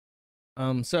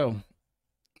So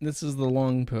this is the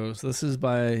long post. This is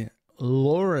by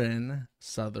Lauren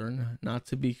Southern, not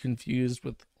to be confused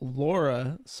with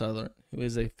Laura Southern, who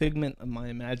is a figment of my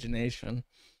imagination.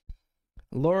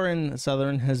 Lauren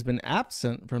Southern has been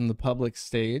absent from the public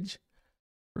stage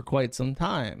for quite some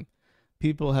time.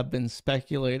 People have been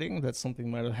speculating that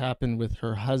something might have happened with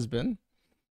her husband,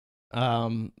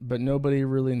 but nobody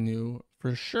really knew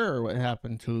for sure what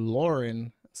happened to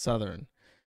Lauren Southern.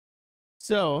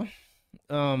 So,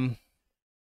 um,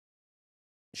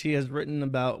 she has written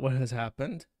about what has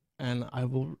happened, and I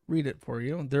will read it for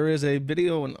you. There is a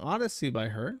video in Odyssey by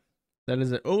her that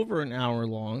is over an hour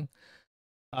long.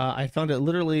 I found it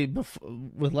literally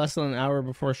with less than an hour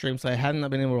before stream, so I hadn't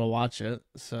been able to watch it.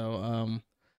 So,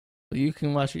 but you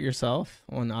can watch it yourself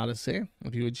on Odyssey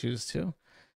if you would choose to.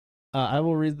 I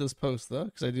will read this post though,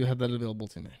 because I do have that available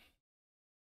to me.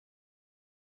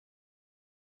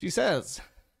 She says,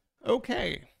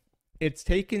 "Okay, it's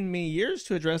taken me years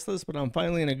to address this, but I'm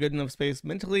finally in a good enough space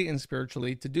mentally and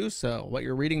spiritually to do so. What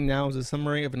you're reading now is a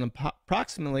summary of an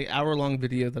approximately hour-long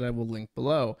video that I will link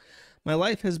below. My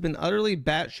life has been utterly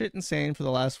batshit insane for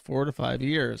the last 4 to 5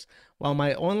 years. While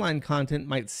my online content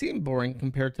might seem boring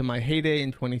compared to my heyday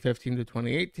in 2015 to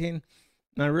 2018,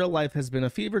 my real life has been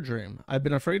a fever dream. I've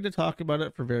been afraid to talk about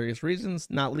it for various reasons,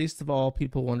 not least of all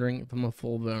people wondering if I'm a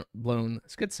full-blown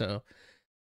schizo.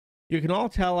 You can all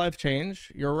tell I've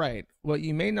changed. You're right. What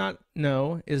you may not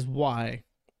know is why.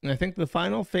 And I think the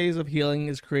final phase of healing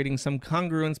is creating some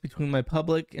congruence between my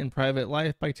public and private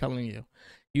life by telling you.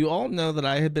 You all know that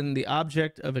I have been the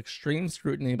object of extreme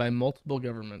scrutiny by multiple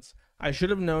governments. I should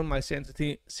have known my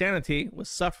sanity was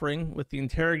suffering with the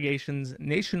interrogations,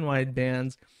 nationwide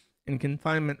bans, and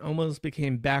confinement almost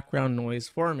became background noise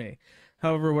for me.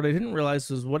 However, what I didn't realize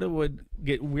was what it would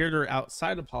get weirder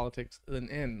outside of politics than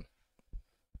in.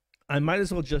 I might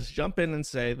as well just jump in and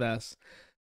say this.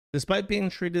 Despite being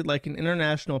treated like an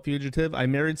international fugitive, I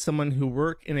married someone who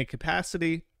worked in a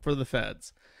capacity for the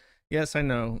feds. Yes, I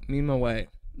know, meme away.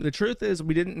 The truth is,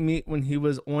 we didn't meet when he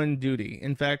was on duty.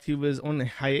 In fact, he was on a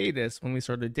hiatus when we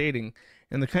started dating,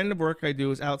 and the kind of work I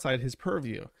do is outside his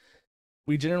purview.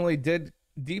 We generally did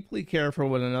deeply care for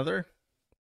one another,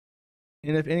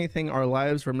 and if anything, our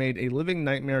lives were made a living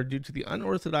nightmare due to the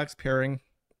unorthodox pairing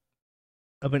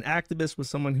of an activist with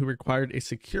someone who required a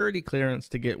security clearance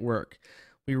to get work.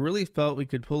 We really felt we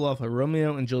could pull off a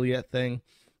Romeo and Juliet thing,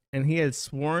 and he had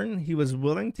sworn he was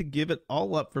willing to give it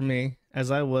all up for me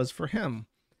as I was for him.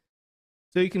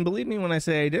 So you can believe me when I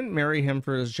say I didn't marry him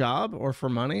for his job or for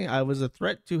money. I was a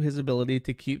threat to his ability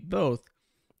to keep both.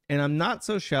 And I'm not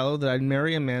so shallow that I'd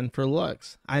marry a man for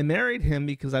looks. I married him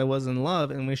because I was in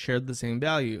love and we shared the same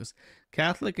values,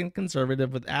 Catholic and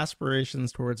conservative with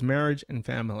aspirations towards marriage and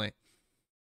family.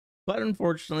 But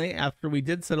unfortunately, after we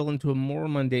did settle into a more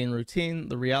mundane routine,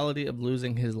 the reality of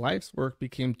losing his life's work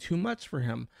became too much for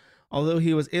him. Although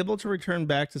he was able to return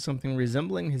back to something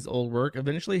resembling his old work,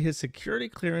 eventually his security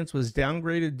clearance was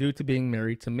downgraded due to being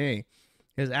married to me.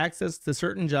 His access to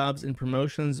certain jobs and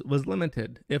promotions was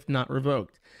limited, if not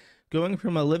revoked. Going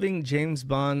from a living James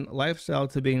Bond lifestyle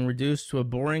to being reduced to a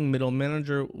boring middle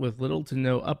manager with little to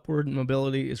no upward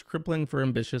mobility is crippling for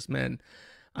ambitious men.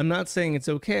 I'm not saying it's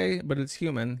okay, but it's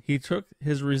human. He took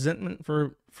his resentment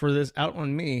for this out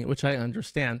on me, which I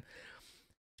understand.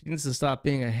 She needs to stop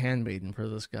being a handmaiden for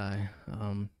this guy.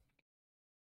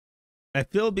 I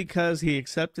feel because he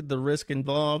accepted the risk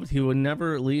involved, he would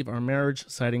never leave our marriage,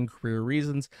 citing career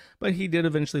reasons, but he did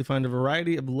eventually find a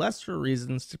variety of lesser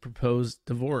reasons to propose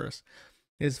divorce.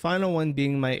 His final one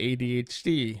being my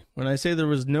ADHD. When I say there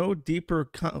was no deeper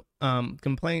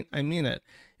complaint, I mean it.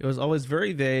 It was always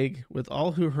very vague, with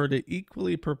all who heard it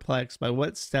equally perplexed by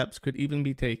what steps could even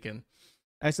be taken.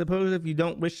 I suppose if you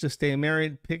don't wish to stay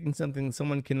married, picking something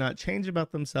someone cannot change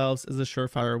about themselves is a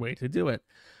surefire way to do it.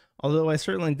 Although I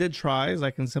certainly did try, as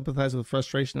I can sympathize with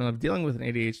frustration of dealing with an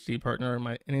ADHD partner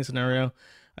in any scenario.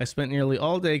 I spent nearly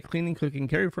all day cleaning, cooking,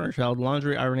 caring for our child,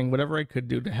 laundry, ironing, whatever I could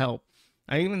do to help.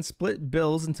 I even split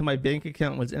bills until my bank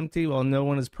account was empty. While no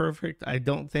one is perfect, I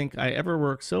don't think I ever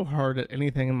worked so hard at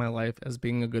anything in my life as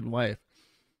being a good wife.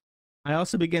 I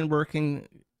also began going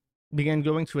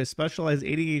to a specialized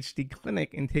ADHD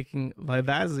clinic and taking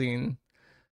Vivazine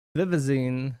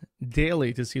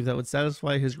daily to see if that would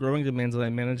satisfy his growing demands as I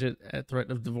manage it at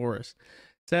threat of divorce.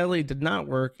 Sadly, it did not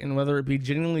work, and whether it be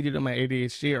genuinely due to my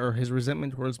ADHD or his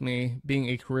resentment towards me being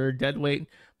a career deadweight,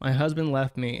 my husband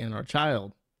left me and our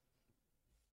child.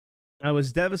 I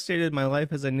was devastated. My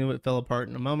life as I knew it fell apart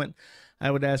in a moment. I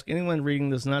would ask anyone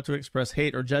reading this not to express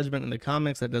hate or judgment in the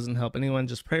comments. That doesn't help anyone.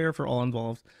 Just prayer for all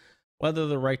involved. Whether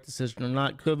the right decision or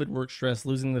not, COVID, work stress,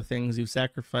 losing the things you've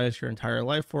sacrificed your entire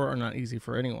life for are not easy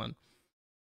for anyone.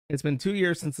 It's been 2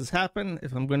 years since this happened.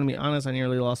 If I'm going to be honest, I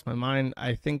nearly lost my mind.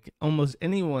 I think almost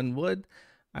anyone would.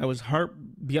 I was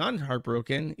beyond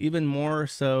heartbroken, even more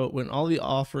so when all the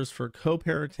offers for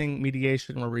co-parenting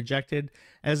mediation were rejected,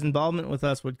 as involvement with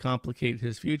us would complicate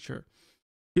his future.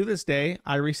 To this day,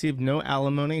 I received no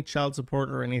alimony, child support,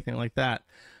 or anything like that.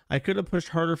 I could have pushed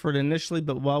harder for it initially,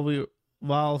 but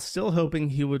while still hoping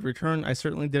he would return, I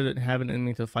certainly didn't have it in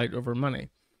me to fight over money.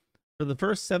 For the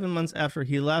first 7 months after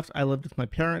he left, I lived with my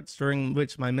parents, during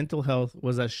which my mental health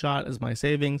was as shot as my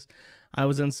savings. I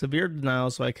was in severe denial,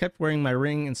 so I kept wearing my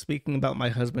ring and speaking about my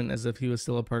husband as if he was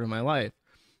still a part of my life.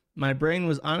 My brain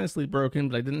was honestly broken,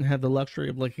 but I didn't have the luxury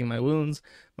of licking my wounds.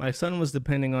 My son was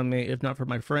depending on me, if not for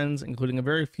my friends, including a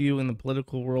very few in the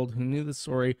political world who knew the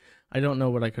story. I don't know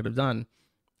what I could have done.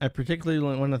 I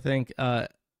particularly want to thank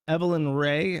Evelyn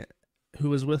Ray, who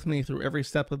was with me through every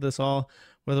step of this all,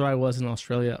 whether I was in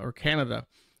Australia or Canada.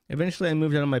 Eventually, I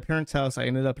moved out of my parents' house. I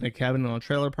ended up in a cabin in a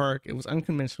trailer park. It was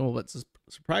unconventional, but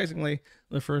surprisingly,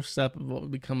 the first step of what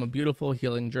would become a beautiful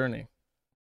healing journey.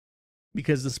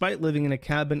 Because despite living in a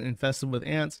cabin infested with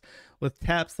ants, with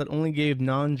taps that only gave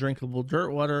non-drinkable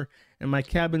dirt water, and my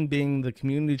cabin being the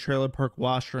community trailer park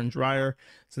washer and dryer,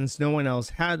 since no one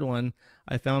else had one,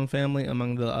 I found family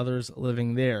among the others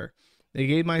living there. They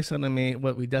gave my son and me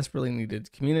what we desperately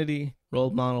needed: community, role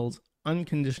models,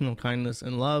 unconditional kindness,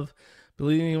 and love.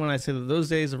 Believe me when I say that those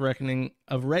days of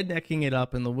rednecking it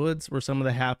up in the woods were some of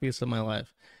the happiest of my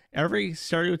life. Every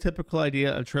stereotypical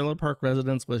idea of trailer park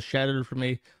residents was shattered for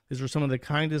me. These were some of the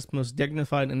kindest, most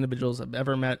dignified individuals I've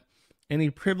ever met. Any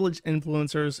privileged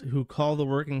influencers who call the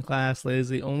working class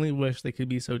lazy only wish they could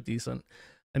be so decent.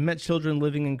 I met children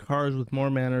living in cars with more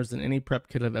manners than any prep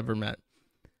kid I've ever met.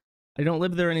 I don't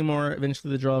live there anymore.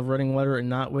 Eventually, the draw of running water and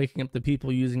not waking up the people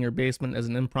using your basement as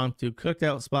an impromptu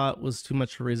cookout spot was too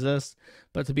much to resist.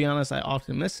 But to be honest, I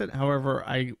often miss it. However,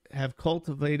 I have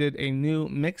cultivated a new,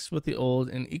 mixed with the old,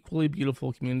 and equally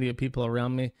beautiful community of people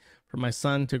around me for my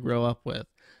son to grow up with.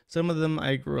 Some of them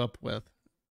I grew up with.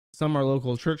 Some are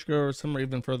local churchgoers. Some are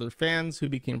even further fans who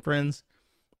became friends.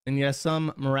 And yes,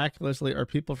 some miraculously are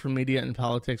people from media and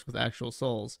politics with actual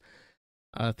souls.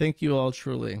 Thank you all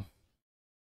truly.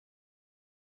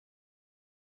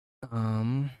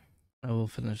 I will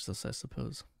finish this, I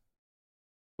suppose.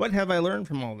 What have I learned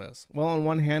from all this? Well, on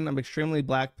one hand, I'm extremely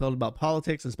black-pilled about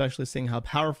politics, especially seeing how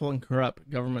powerful and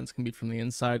corrupt governments can be from the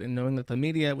inside, and knowing that the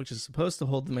media, which is supposed to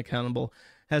hold them accountable,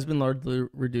 has been largely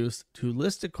reduced to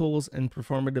listicles and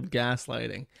performative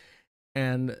gaslighting.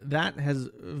 And that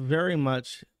very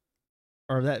much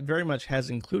has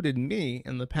included me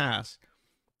in the past.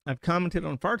 I've commented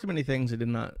on far too many things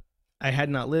I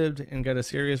had not lived, and got a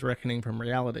serious reckoning from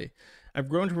reality. I've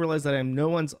grown to realize that I'm no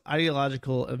one's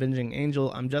ideological avenging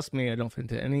angel. I'm just me. I don't fit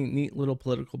into any neat little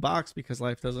political box because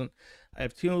life doesn't. I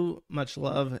have too much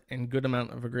love and good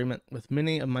amount of agreement with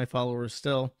many of my followers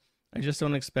still. I just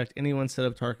don't expect any one set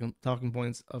of talking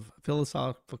points of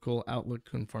philosophical outlook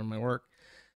to inform my work.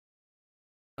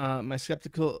 My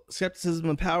skepticism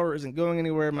of power isn't going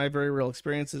anywhere. My very real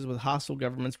experiences with hostile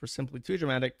governments were simply too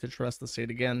dramatic to trust the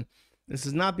state again. This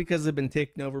is not because they've been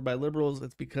taken over by liberals.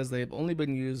 It's because they have only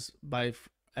been used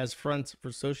as fronts for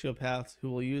sociopaths who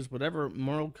will use whatever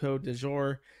moral code du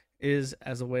jour is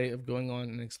as a way of going on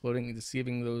and exploiting and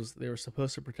deceiving those they were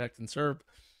supposed to protect and serve.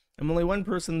 I'm only one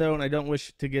person, though, and I don't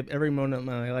wish to give every moment of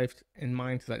my life and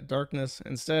mind to that darkness.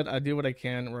 Instead, I do what I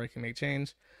can where I can make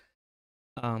change.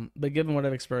 But given what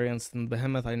I've experienced and the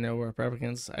behemoth I know are up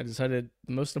against, I decided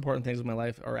the most important things in my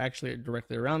life are actually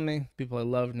directly around me. People I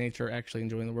love, nature, actually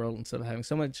enjoying the world, instead of having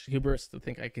so much hubris to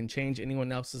think I can change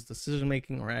anyone else's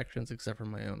decision-making or actions except for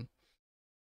my own.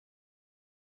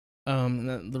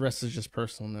 The rest is just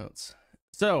personal notes.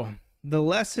 So, the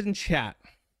lesson, chat,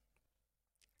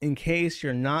 in case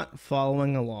you're not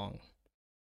following along,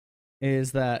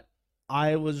 is that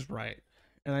I was right.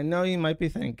 And I know you might be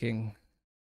thinking,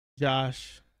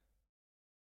 Josh,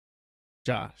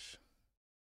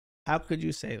 how could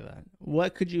you say that?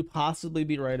 What could you possibly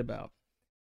be right about?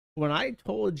 When I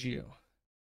told you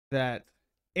that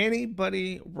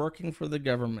anybody working for the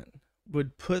government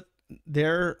would put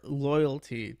their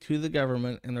loyalty to the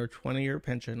government and their 20-year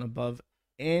pension above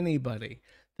anybody,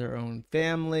 their own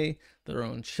family, their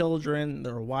own children,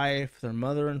 their wife, their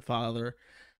mother and father,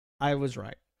 I was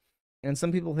right. And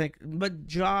some people think, but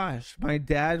Josh, my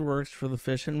dad works for the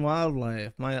Fish and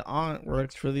Wildlife. My aunt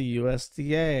works for the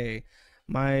USDA.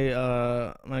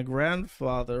 My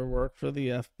grandfather worked for the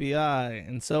FBI,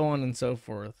 and so on and so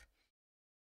forth.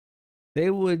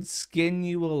 They would skin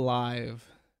you alive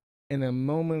in a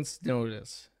moment's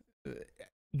notice.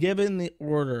 Given the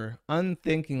order,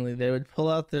 unthinkingly, they would pull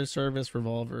out their service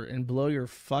revolver and blow your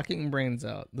fucking brains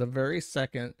out the very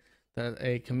second that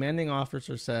a commanding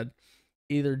officer said,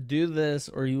 either do this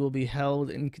or you will be held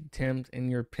in contempt and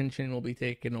your pension will be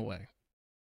taken away.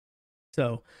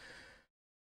 So,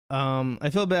 I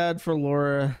feel bad for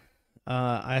Laura.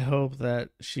 I hope that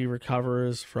she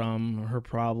recovers from her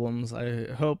problems.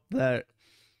 I hope that,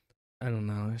 I don't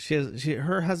know,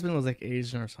 her husband was like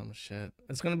Asian or some shit.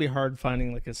 It's gonna be hard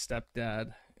finding like a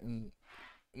stepdad and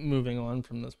moving on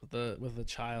from this with a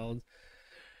child.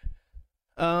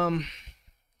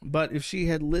 But if she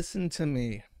had listened to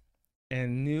me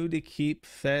and knew to keep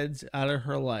feds out of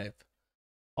her life,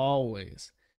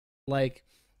 always, like,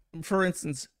 for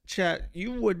instance, chat,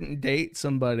 you wouldn't date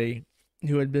somebody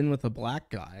who had been with a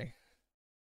black guy.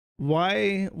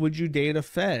 Why would you date a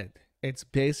fed? It's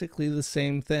basically the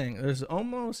same thing. There's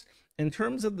almost, in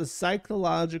terms of the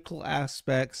psychological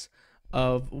aspects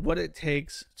of what it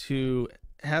takes to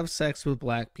have sex with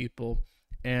black people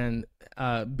and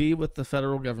be with the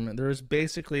federal government, there is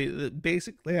basically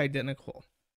identical.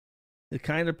 The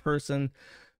kind of person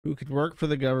who could work for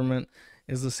the government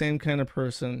is the same kind of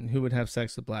person who would have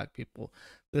sex with black people.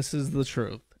 This is the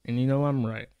truth, and you know I'm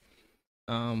right.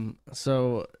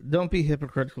 So don't be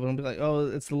hypocritical. Don't be like, oh,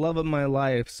 it's the love of my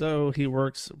life, so he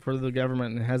works for the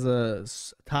government and has a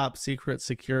top secret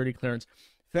security clearance.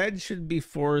 Feds should be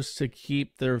forced to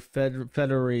keep their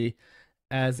federally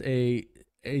as a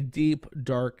deep,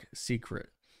 dark secret.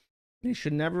 They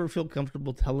should never feel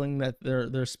comfortable telling that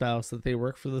their spouse that they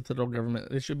work for the federal government.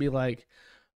 They should be like,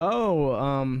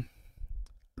 oh,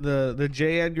 the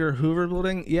J. Edgar Hoover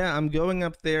building. Yeah, I'm going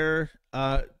up there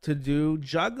to do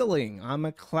juggling. I'm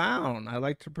a clown. I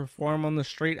like to perform on the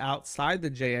street outside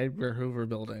the J. Edgar Hoover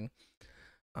building.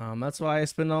 That's why I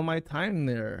spend all my time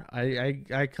there.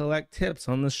 I collect tips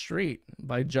on the street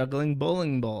by juggling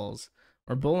bowling balls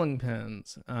or bowling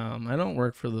pins. I don't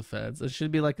work for the feds. It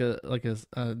should be like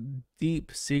a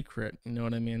deep secret. You know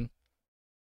what I mean?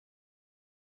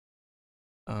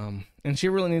 And she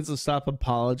really needs to stop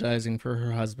apologizing for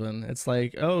her husband. It's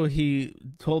like, oh, he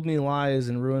told me lies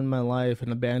and ruined my life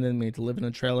and abandoned me to live in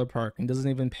a trailer park and doesn't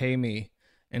even pay me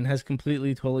and has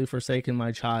completely, totally forsaken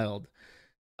my child.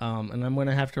 And I'm going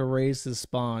to have to raise his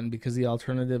spawn because the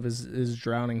alternative is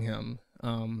drowning him.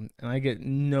 And I get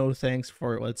no thanks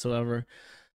for it whatsoever.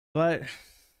 But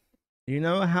you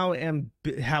know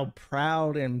how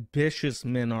proud, ambitious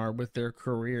men are with their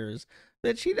careers.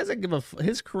 That she doesn't give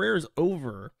his career is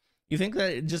over. You think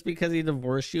that just because he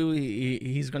divorced you,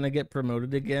 he's gonna get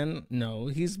promoted again? No,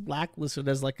 he's blacklisted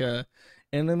as like a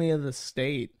enemy of the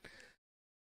state.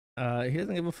 He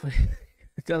doesn't give a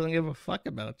doesn't give a fuck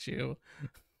about you.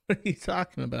 What are you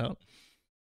talking about?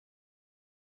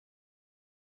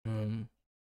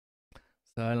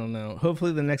 So I don't know.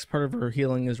 Hopefully the next part of her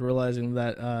healing is realizing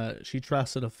that she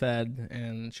trusted a fed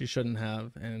and she shouldn't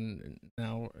have, and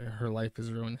now her life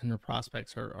is ruined and her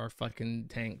prospects are fucking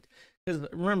tanked. Because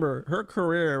remember, her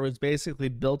career was basically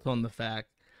built on the fact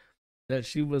that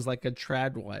she was like a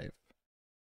trad wife.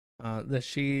 That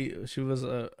she was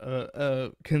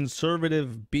a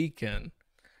conservative beacon,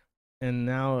 and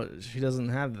now she doesn't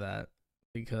have that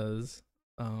because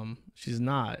she's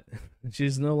not.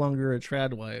 She's no longer a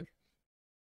trad wife.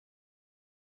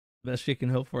 Best she can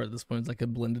hope for at this point is like a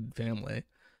blended family.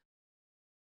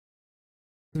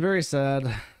 It's very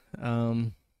sad.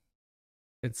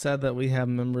 It's sad that we have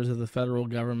members of the federal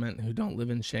government who don't live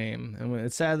in shame, and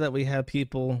it's sad that we have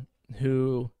people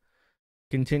who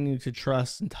continue to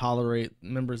trust and tolerate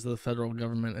members of the federal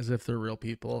government as if they're real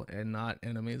people and not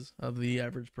enemies of the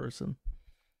average person.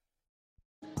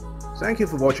 Thank you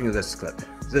for watching this clip.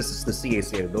 This is the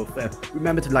CACA Welfare.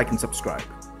 Remember to like and subscribe.